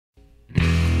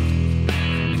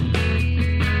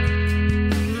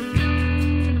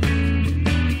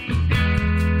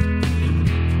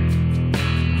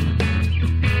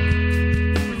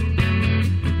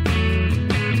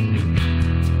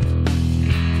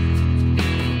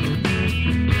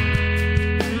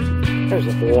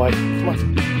There's a boy. Come on.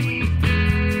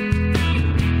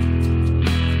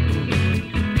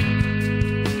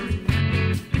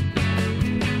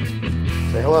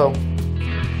 Say hello.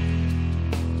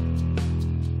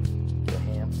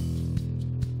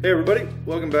 Hey everybody,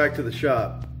 welcome back to the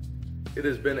shop. It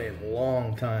has been a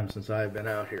long time since I've been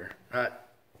out here. I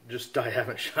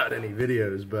haven't shot any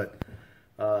videos, but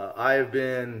I have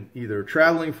been either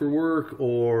traveling for work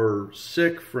or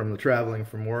sick from the traveling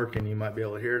from work, and you might be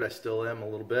able to hear it. I still am a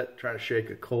little bit, trying to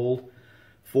shake a cold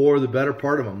for the better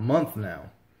part of a month now.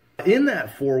 In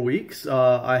that 4 weeks,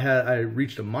 I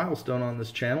reached a milestone on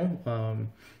this channel.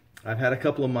 I've had a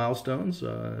couple of milestones.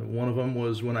 One of them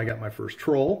was when I got my first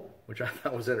troll, which I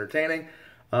thought was entertaining.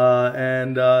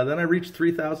 Then I reached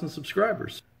 3,000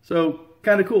 subscribers. So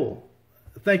kind of cool.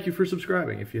 Thank you for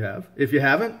subscribing if you have. If you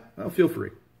haven't, well, feel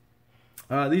free.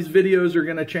 These videos are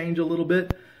going to change a little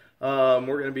bit. We're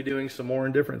going to be doing some more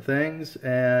and different things.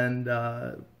 And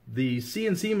the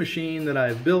CNC machine that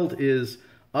I've built is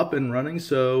up and running.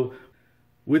 So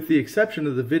with the exception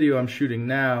of the video I'm shooting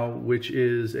now, which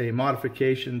is a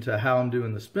modification to how I'm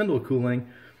doing the spindle cooling,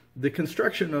 the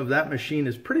construction of that machine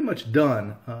is pretty much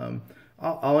done.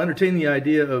 I'll entertain the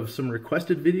idea of some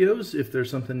requested videos if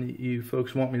there's something that you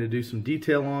folks want me to do some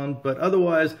detail on, but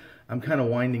otherwise I'm kind of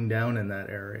winding down in that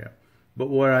area. But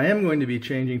what I am going to be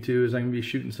changing to is I'm going to be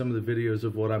shooting some of the videos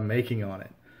of what I'm making on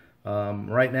it.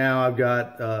 Right now I've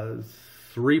got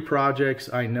 3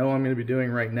 projects I know I'm going to be doing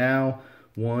right now.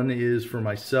 One is for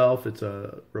myself. It's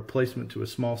a replacement to a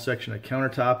small section of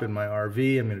countertop in my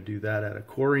RV. I'm going to do that at a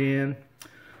Corian.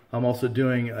 I'm also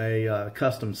doing a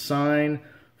custom sign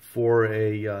for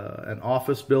an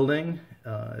office building.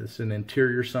 It's an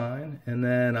interior sign. And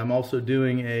then I'm also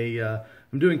doing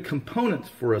I'm doing components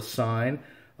for a sign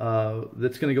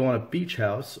that's going to go on a beach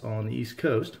house on the East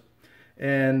Coast.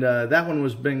 And that one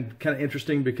was been kind of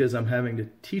interesting because I'm having to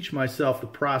teach myself the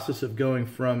process of going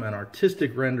from an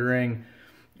artistic rendering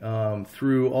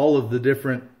through all of the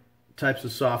different types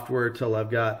of software till I've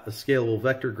got a scalable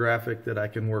vector graphic that I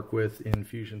can work with in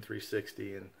Fusion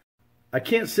 360. And I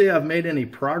can't say I've made any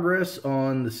progress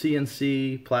on the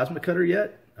CNC plasma cutter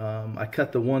yet. I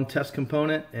cut the one test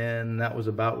component and that was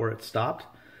about where it stopped.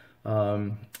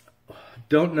 Don't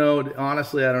know,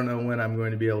 honestly, I don't know when I'm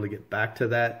going to be able to get back to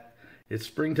that. It's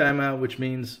springtime out, which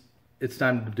means it's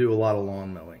time to do a lot of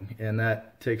lawn mowing, and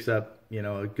that takes up, you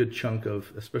know, a good chunk of,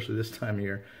 especially this time of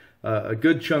year, a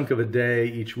good chunk of a day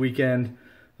each weekend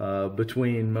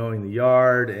between mowing the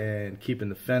yard and keeping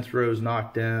the fence rows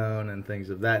knocked down and things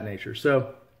of that nature.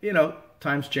 So, you know,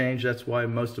 times change. That's why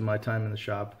most of my time in the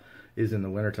shop is in the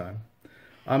wintertime.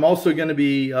 I'm also going to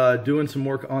be doing some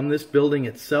work on this building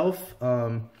itself.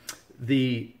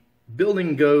 The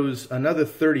building goes another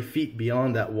 30 feet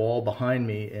beyond that wall behind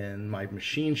me, and my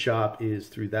machine shop is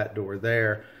through that door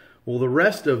there. Well, the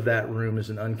rest of that room is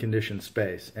an unconditioned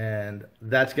space, and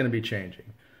that's going to be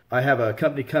changing. I have a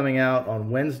company coming out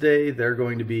on Wednesday. They're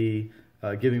going to be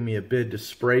giving me a bid to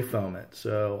spray foam it.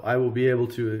 So I will be able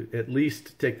to at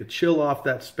least take the chill off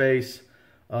that space,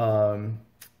 and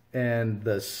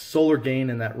the solar gain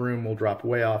in that room will drop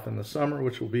way off in the summer,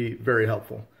 which will be very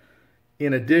helpful.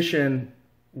 In addition,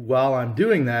 while I'm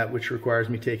doing that, which requires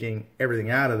me taking everything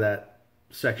out of that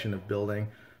section of building,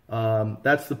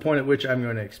 that's the point at which I'm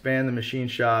going to expand the machine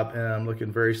shop, and I'm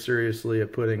looking very seriously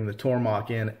at putting the Tormach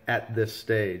in at this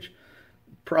stage.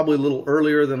 Probably a little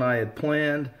earlier than I had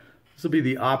planned. This will be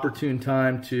the opportune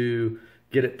time to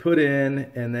get it put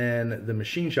in, and then the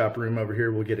machine shop room over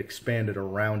here will get expanded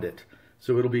around it.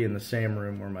 So it'll be in the same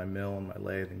room where my mill and my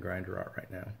lathe and grinder are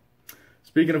right now.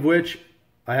 Speaking of which,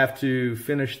 I have to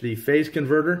finish the phase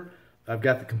converter. I've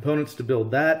got the components to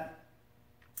build that.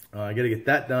 I got to get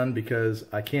that done because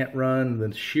I can't run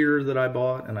the shear that I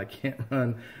bought, and I can't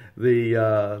run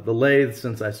the lathe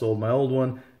since I sold my old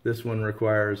one. This one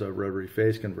requires a rotary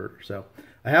phase converter. So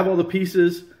I have all the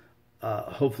pieces.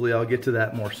 Hopefully I'll get to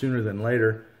that more sooner than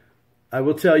later. I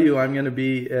will tell you I'm going to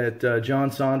be at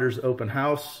John Saunders' open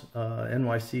house,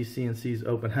 NYC CNC's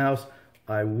open house.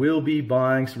 I will be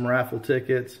buying some raffle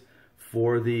tickets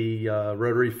for the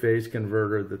rotary phase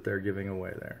converter that they're giving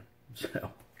away there.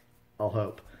 So I'll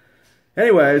hope.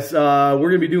 Anyways, we're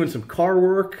going to be doing some car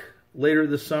work later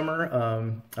this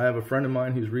summer. I have a friend of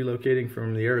mine who's relocating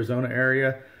from the Arizona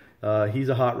area. He's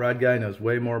a hot rod guy, knows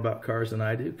way more about cars than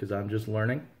I do because I'm just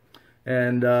learning.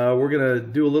 And we're going to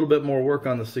do a little bit more work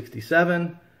on the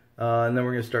 67, and then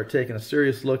we're going to start taking a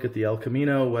serious look at the El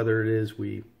Camino, whether it is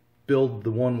we build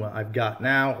the one I've got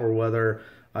now or whether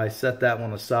I set that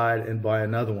one aside and buy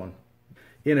another one.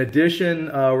 In addition,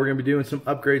 we're going to be doing some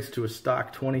upgrades to a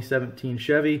stock 2017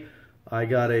 Chevy. I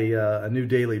got a new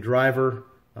daily driver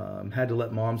Had to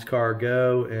let mom's car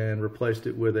go and replaced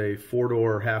it with a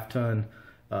 4-door half-ton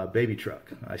baby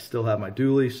truck. I still have my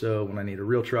dually, so when I need a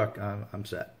real truck, I'm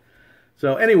set.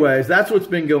 So anyways, that's what's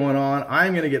been going on.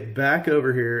 I'm going to get back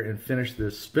over here and finish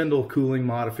this spindle cooling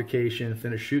modification,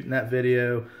 finish shooting that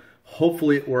video.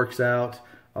 Hopefully it works out.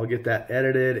 I'll get that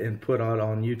edited and put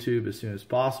on YouTube as soon as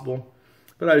possible.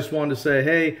 But I just wanted to say,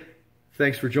 hey,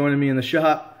 thanks for joining me in the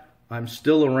shop. I'm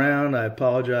still around. I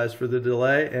apologize for the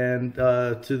delay. And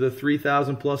to the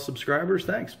 3,000 plus subscribers,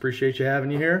 thanks. Appreciate you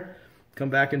having you here. Come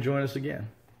back and join us again.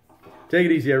 Take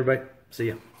it easy, everybody. See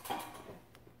ya.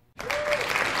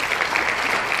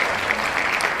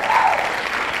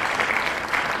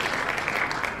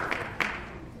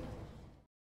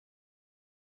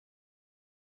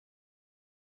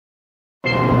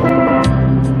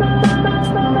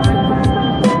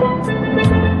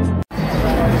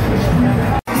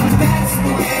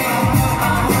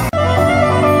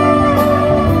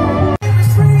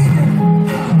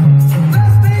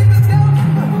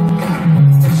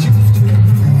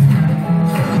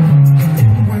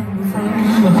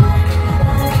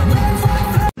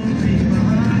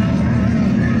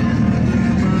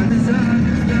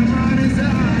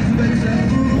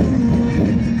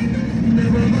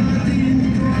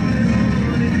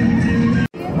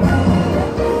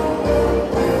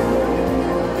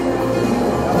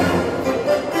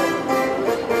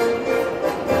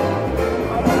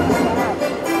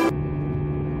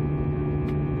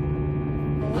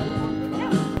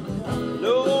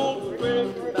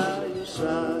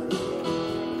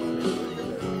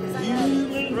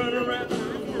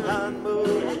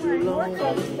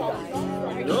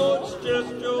 No, it's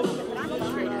just your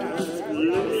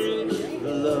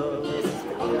love.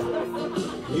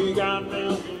 You got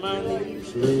down to my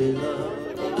knees, love.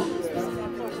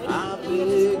 I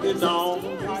beg you don't,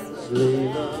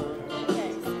 love.